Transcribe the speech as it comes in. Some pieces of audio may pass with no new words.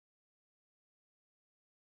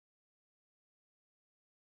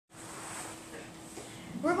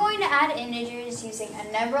add integers using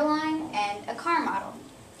a number line and a car model.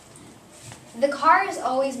 The car is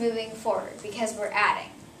always moving forward because we're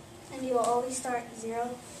adding. And you will always start at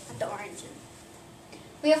 0 at the origin.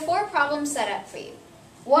 We have 4 problems set up for you.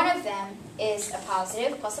 One of them is a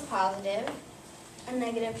positive plus a positive, A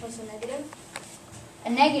negative plus a negative, a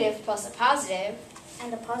negative plus a positive,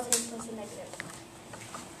 and a positive plus a negative.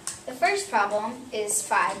 The first problem is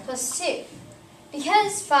 5 plus 2.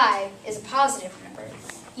 Because 5 is a positive number,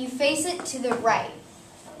 you face it to the right,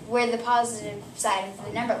 where the positive side of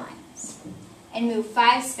the number line is, and move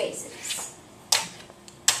 5 spaces.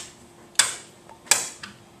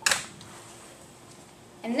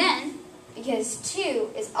 And then, because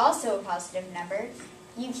 2 is also a positive number,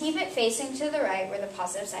 you keep it facing to the right where the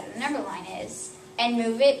positive side of the number line is, and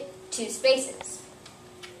move it 2 spaces.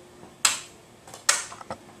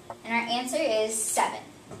 And our answer is 7.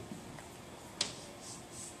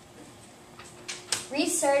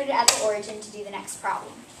 Restart it at the origin to do the next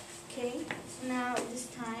problem. Okay, so now this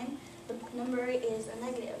time the number is a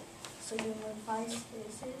negative. So you move 5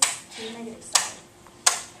 spaces to the negative side.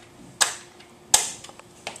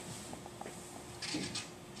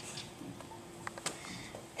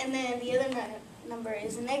 And then the other number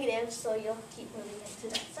is a negative, so you'll keep moving it to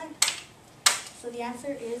that side. So the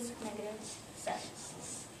answer is negative 7.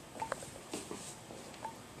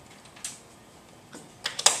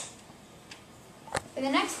 For the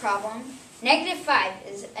next problem, negative 5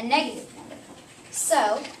 is a negative number.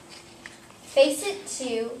 So, face it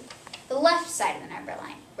to the left side of the number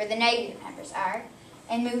line, where the negative numbers are,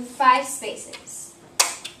 and move 5 spaces.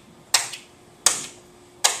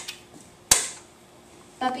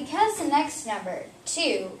 But because the next number,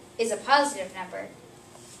 2, is a positive number,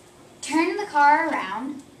 turn the car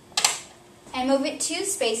around and move it 2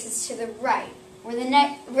 spaces to the right, where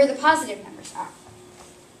the positive numbers are.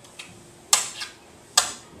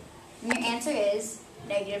 And your answer is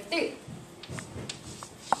negative 3.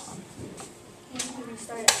 And we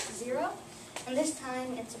start at 0, and this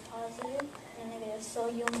time it's a positive and a negative, so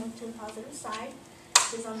you'll move to the positive side,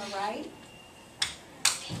 which is on the right.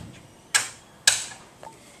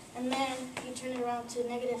 And then you turn it around to the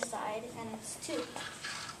negative side, and it's 2.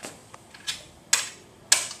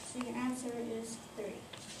 So your answer is 3.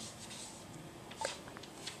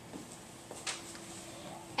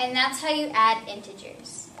 And that's how you add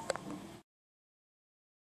integers.